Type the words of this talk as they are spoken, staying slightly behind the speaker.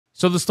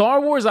So the Star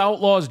Wars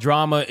Outlaws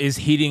drama is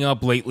heating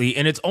up lately,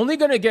 and it's only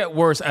going to get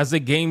worse as the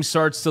game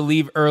starts to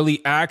leave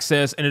early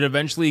access and it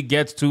eventually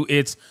gets to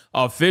its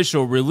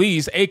official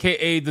release,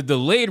 aka the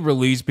delayed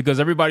release,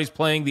 because everybody's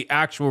playing the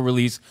actual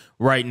release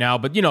right now.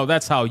 But you know,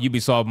 that's how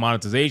Ubisoft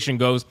monetization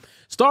goes.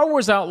 Star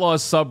Wars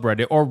Outlaws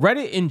subreddit, or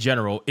Reddit in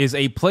general, is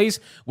a place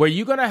where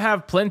you're going to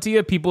have plenty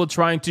of people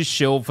trying to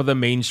shill for the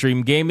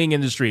mainstream gaming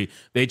industry.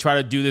 They try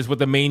to do this with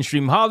the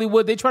mainstream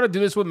Hollywood. They try to do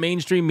this with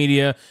mainstream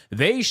media.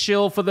 They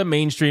shill for the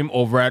mainstream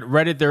over at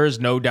Reddit. There is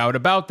no doubt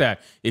about that.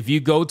 If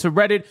you go to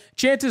Reddit,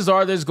 chances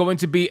are there's going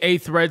to be a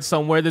thread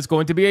somewhere that's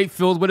going to be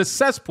filled with a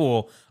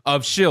cesspool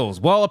of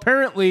shills. Well,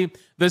 apparently,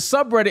 the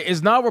subreddit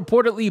is now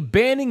reportedly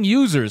banning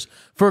users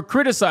for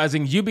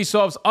criticizing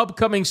Ubisoft's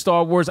upcoming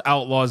Star Wars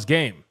Outlaws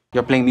game.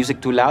 You're playing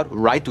music too loud,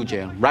 right to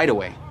jail, right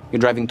away. You're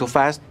driving too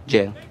fast,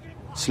 jail.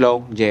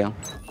 Slow, jail.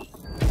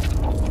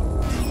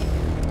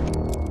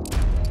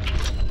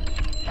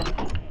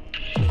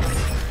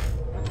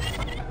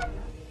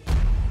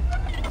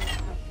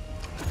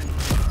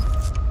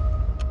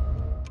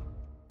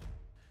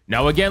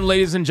 Now, again,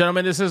 ladies and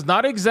gentlemen, this is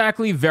not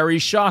exactly very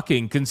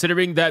shocking,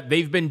 considering that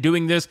they've been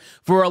doing this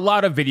for a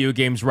lot of video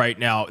games right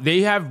now.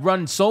 They have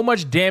run so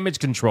much damage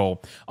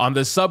control on the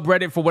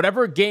subreddit for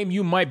whatever game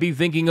you might be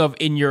thinking of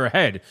in your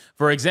head.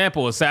 For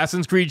example,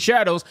 Assassin's Creed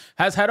Shadows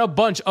has had a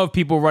bunch of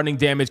people running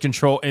damage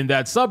control in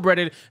that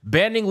subreddit,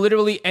 banning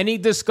literally any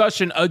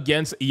discussion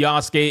against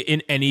Yasuke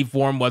in any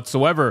form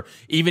whatsoever.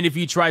 Even if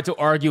you try to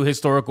argue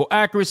historical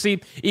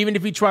accuracy, even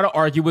if you try to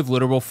argue with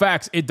literal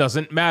facts, it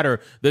doesn't matter.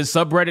 The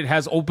subreddit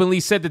has openly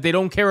said that they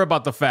don't care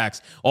about the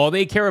facts. All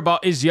they care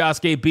about is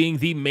Yasuke being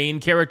the main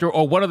character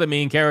or one of the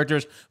main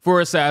characters for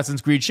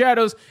Assassin's Creed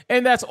Shadows,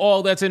 and that's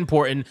all that's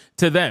important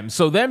to them.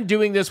 So them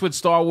doing this with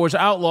Star Wars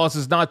Outlaws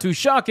is not too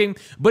shocking,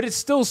 but it's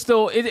still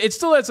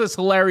as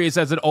hilarious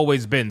as it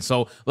always been.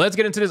 So let's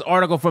get into this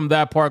article from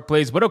That Park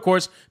Place. But of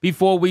course,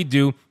 before we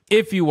do,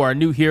 if you are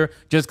new here,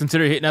 just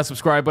consider hitting that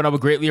subscribe button. I would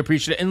greatly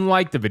appreciate it, and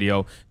like the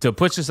video to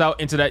push this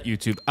out into that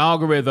YouTube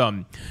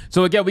algorithm.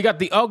 So again, we got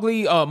the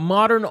ugly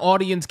modern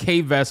audience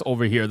K-Vest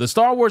over here. The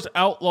Star Wars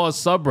Outlaws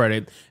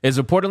subreddit is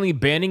reportedly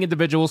banning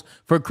individuals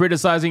for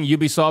criticizing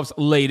Ubisoft's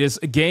latest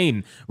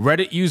game.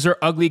 Reddit user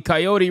Ugly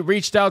Coyote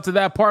reached out to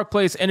That Park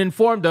Place and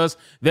informed us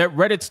that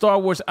Reddit Star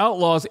Wars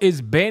Outlaws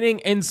is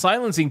banning and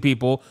silencing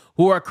people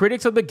who are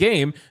critics of the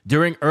game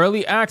during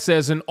early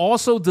access and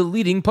also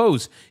deleting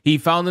posts. He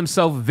found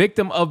himself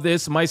victim of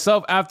this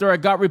myself after I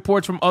got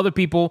reports from other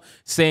people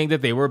saying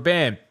that they were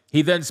banned.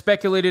 He then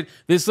speculated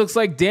this looks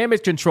like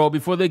damage control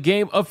before the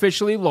game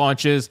officially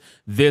launches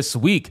this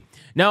week.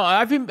 Now,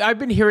 I've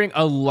been hearing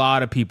a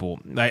lot of people,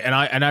 and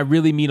I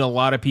really mean a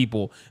lot of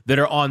people that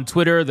are on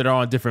Twitter, that are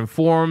on different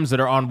forums, that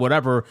are on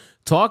whatever,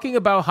 talking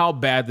about how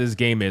bad this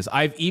game is.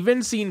 I've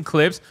even seen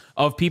clips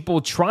of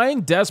people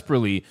trying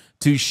desperately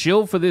to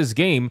shill for this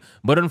game,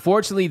 but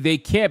unfortunately they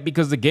can't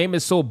because the game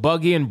is so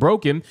buggy and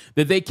broken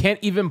that they can't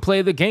even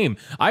play the game.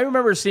 I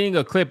remember seeing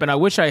a clip, and I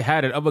wish I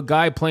had it, of a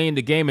guy playing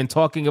the game and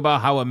talking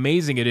about how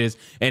amazing it is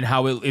and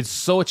how it's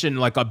such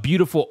like a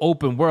beautiful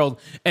open world,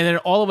 and then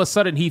all of a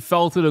sudden he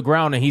fell to the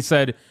ground and he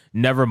said,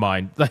 never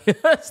mind.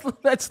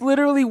 That's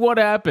literally what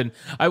happened.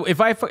 If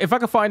I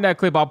can find that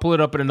clip, I'll pull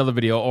it up in another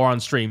video or on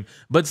stream.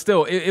 But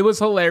still, it was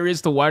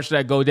hilarious to watch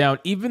that go down.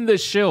 Even the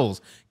shills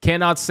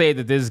cannot say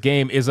that this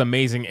game is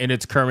amazing in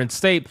its current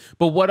state.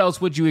 But what else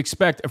would you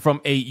expect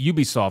from a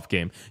Ubisoft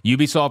game?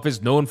 Ubisoft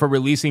is known for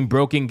releasing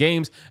broken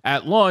games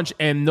at launch,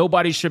 and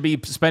nobody should be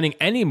spending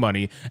any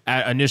money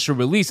at initial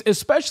release,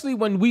 especially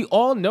when we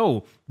all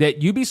know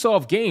that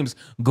Ubisoft games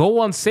go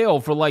on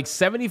sale for like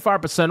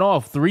 75%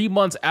 off 3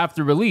 months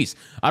after release.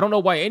 I don't know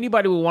why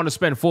anybody would want to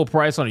spend full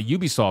price on a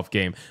Ubisoft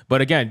game.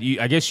 But again,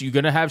 I guess you're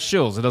going to have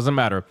shills. It doesn't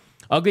matter.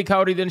 Ugly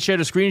Coyote then shared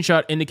a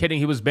screenshot indicating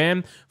he was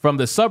banned from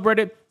the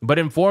subreddit, but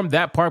informed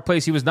That Park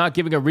Place he was not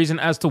giving a reason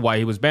as to why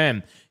he was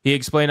banned. He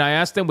explained, I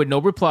asked him with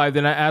no reply,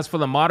 then I asked for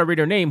the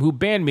moderator name who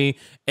banned me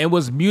and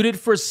was muted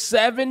for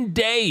 7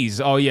 days.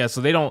 Oh yeah,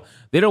 so they don't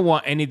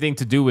want anything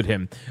to do with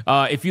him.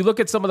 If you look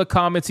at some of the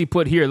comments he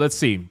put here, let's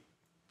see.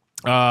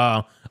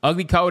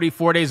 Ugly Coyote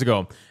 4 days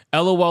ago.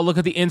 LOL, look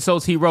at the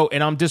insults he wrote,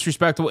 and I'm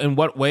disrespectful in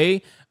what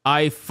way?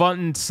 I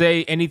couldn't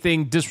say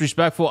anything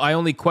disrespectful. I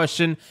only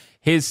question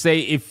his say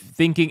if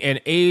thinking and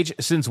age.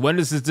 Since when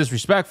is this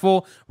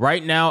disrespectful?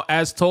 Right now,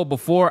 as told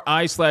before,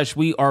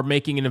 we are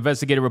making an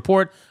investigative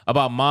report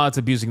about mods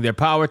abusing their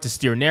power to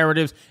steer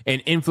narratives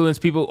and influence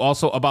people,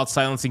 also about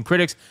silencing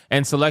critics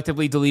and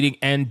selectively deleting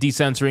and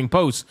decensoring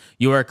posts.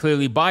 You are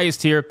clearly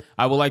biased here.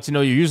 I would like to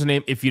know your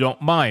username if you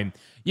don't mind.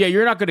 Yeah,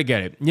 you're not going to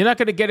get it. You're not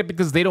going to get it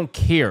because they don't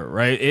care,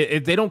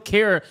 right? They don't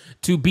care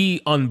to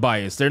be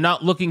unbiased. They're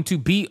not looking to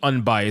be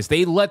unbiased.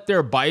 They let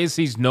their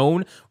biases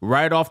known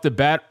right off the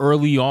bat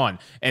early on,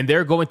 and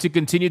they're going to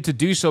continue to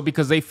do so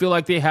because they feel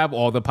like they have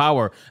all the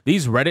power.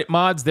 These Reddit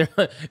mods, they're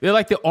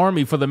like the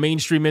army for the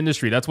mainstream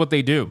industry. That's what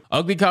they do.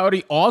 Ugly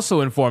Coyote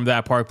also informed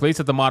That Park Place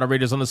that the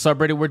moderators on the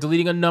subreddit were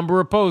deleting a number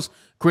of posts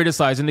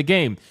criticizing the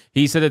game.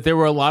 He said that there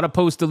were a lot of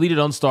posts deleted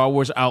on Star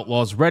Wars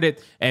Outlaws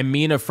Reddit, and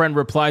me and a friend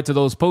replied to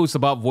those posts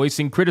about about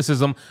voicing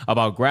criticism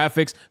about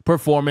graphics,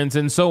 performance,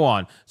 and so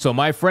on. So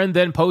my friend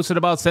then posted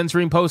about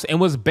censoring posts and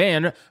was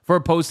banned for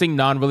posting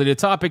non-related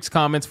topics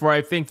comments for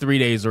I think 3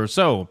 days or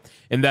so.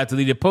 In that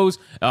deleted post,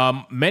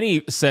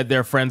 many said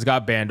their friends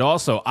got banned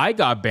also. I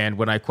got banned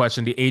when I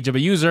questioned the age of a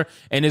user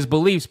and his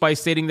beliefs by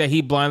stating that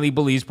he blindly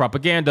believes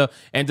propaganda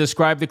and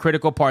described the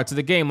critical parts of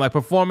the game like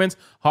performance,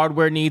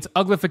 hardware needs,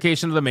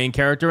 uglification of the main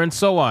character, and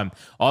so on.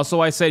 Also,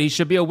 I said he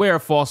should be aware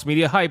of false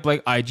media hype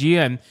like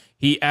IGN,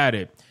 he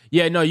added.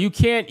 Yeah, no, you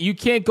can't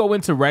go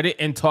into Reddit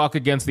and talk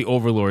against the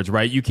overlords,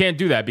 right? You can't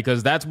do that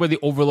because that's where the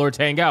overlords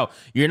hang out.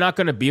 You're not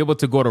going to be able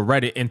to go to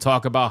Reddit and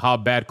talk about how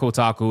bad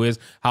Kotaku is,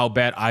 how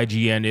bad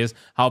IGN is,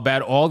 how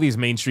bad all these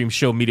mainstream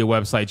show media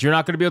websites. You're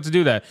not going to be able to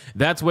do that.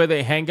 That's where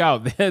they hang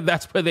out.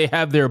 That's where they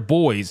have their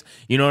boys.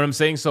 You know what I'm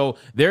saying? So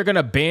they're going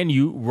to ban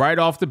you right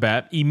off the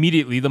bat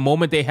immediately the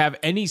moment they have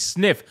any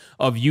sniff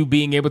of you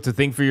being able to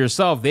think for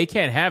yourself. They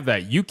can't have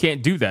that. You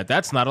can't do that.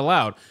 That's not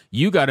allowed.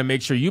 You got to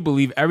make sure you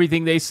believe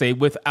everything they say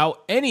without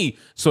any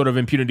sort of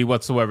impunity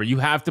whatsoever. You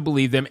have to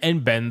believe them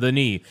and bend the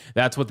knee.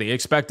 That's what they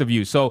expect of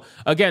you. So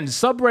again,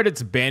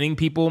 subreddits banning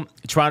people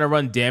trying to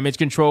run damage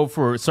control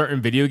for certain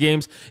video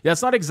games,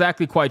 that's not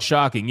exactly quite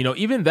shocking. You know,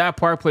 even That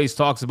Park Place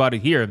talks about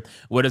it here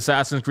with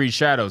Assassin's Creed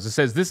Shadows. It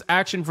says this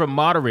action from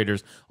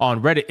moderators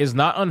on Reddit is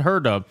not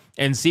unheard of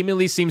and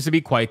seemingly seems to be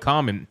quite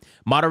common.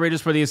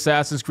 Moderators for the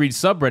Assassin's Creed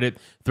subreddit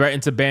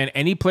threatened to ban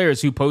any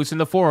players who post in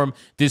the forum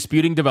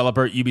disputing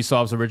developer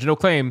Ubisoft's original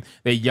claim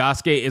that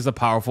Yasuke is a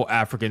powerful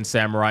African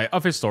samurai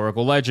of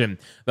historical legend.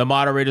 The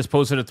moderators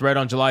posted a thread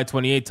on July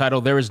 28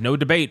 titled, "There is no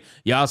debate.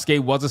 Yasuke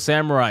was a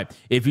samurai.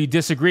 If you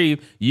disagree,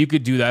 you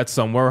could do that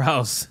somewhere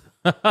else."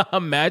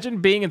 Imagine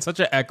being in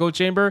such an echo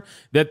chamber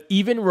that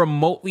even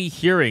remotely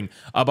hearing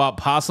about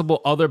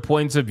possible other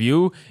points of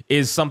view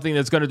is something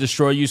that's going to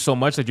destroy you so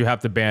much that you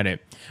have to ban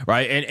it,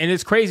 right? And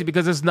it's crazy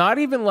because it's not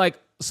even like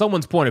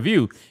someone's point of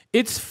view.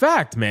 It's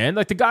fact, man.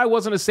 Like, the guy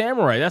wasn't a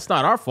samurai. That's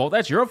not our fault.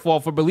 That's your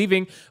fault for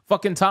believing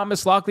fucking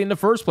Thomas Lockley in the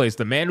first place.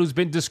 The man who's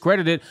been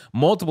discredited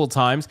multiple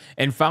times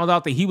and found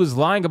out that he was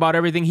lying about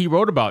everything he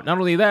wrote about. Not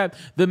only that,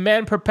 the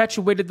man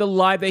perpetuated the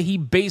lie that he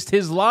based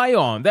his lie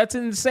on. That's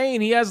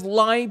insane. He has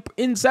lie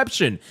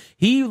inception.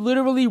 He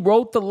literally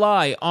wrote the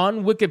lie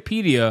on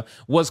Wikipedia,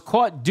 was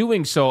caught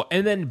doing so,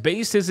 and then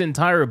based his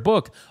entire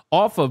book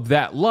off of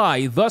that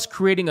lie, thus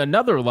creating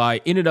another lie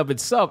in and of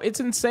itself. It's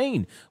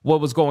insane what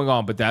was going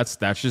on, but that's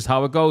just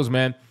how it goes,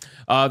 man.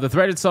 The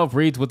thread itself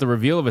reads, with the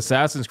reveal of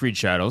Assassin's Creed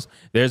Shadows,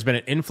 there's been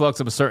an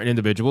influx of certain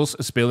individuals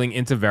spilling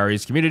into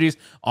various communities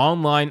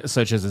online,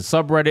 such as a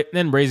subreddit,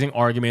 and raising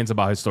arguments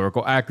about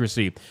historical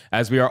accuracy.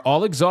 As we are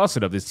all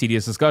exhausted of this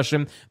tedious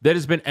discussion that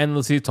has been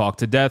endlessly talked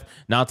to death,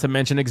 not to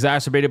mention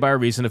exacerbated by a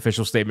recent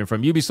official statement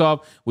from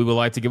Ubisoft, we would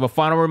like to give a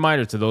final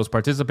reminder to those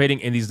participating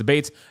in these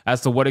debates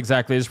as to what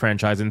exactly this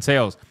franchise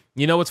entails.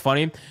 You know what's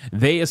funny?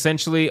 They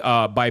essentially,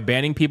 by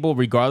banning people,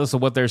 regardless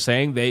of what they're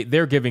saying,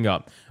 they're giving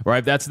up,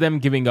 right? That's them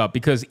giving up,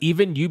 because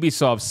even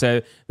Ubisoft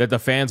said that the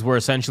fans were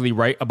essentially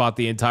right about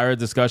the entire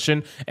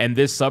discussion, and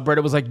this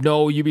subreddit was like,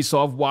 no,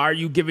 Ubisoft, why are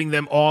you giving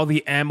them all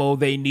the ammo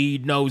they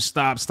need? No,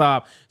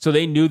 stop. So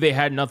they knew they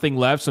had nothing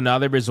left, so now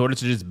they resorted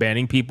to just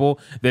banning people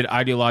that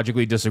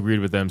ideologically disagreed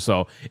with them.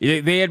 So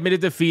they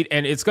admitted defeat,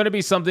 and it's going to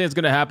be something that's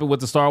going to happen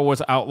with the Star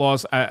Wars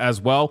Outlaws as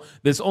well.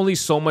 There's only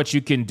so much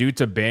you can do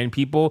to ban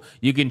people.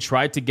 You can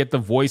try to get the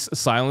voice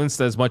silenced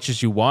as much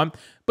as you want,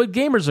 but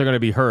gamers are going to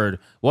be heard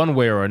one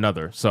way or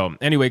another. So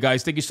anyway,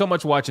 guys, thank you so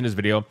much for watching this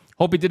video.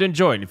 Hope you did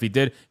enjoy it. And if you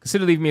did,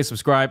 consider leaving me a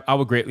subscribe. I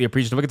would greatly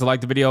appreciate it. Don't forget to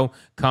like the video,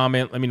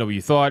 comment, let me know what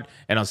you thought,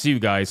 and I'll see you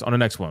guys on the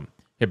next one.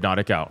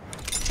 Hypnotic out.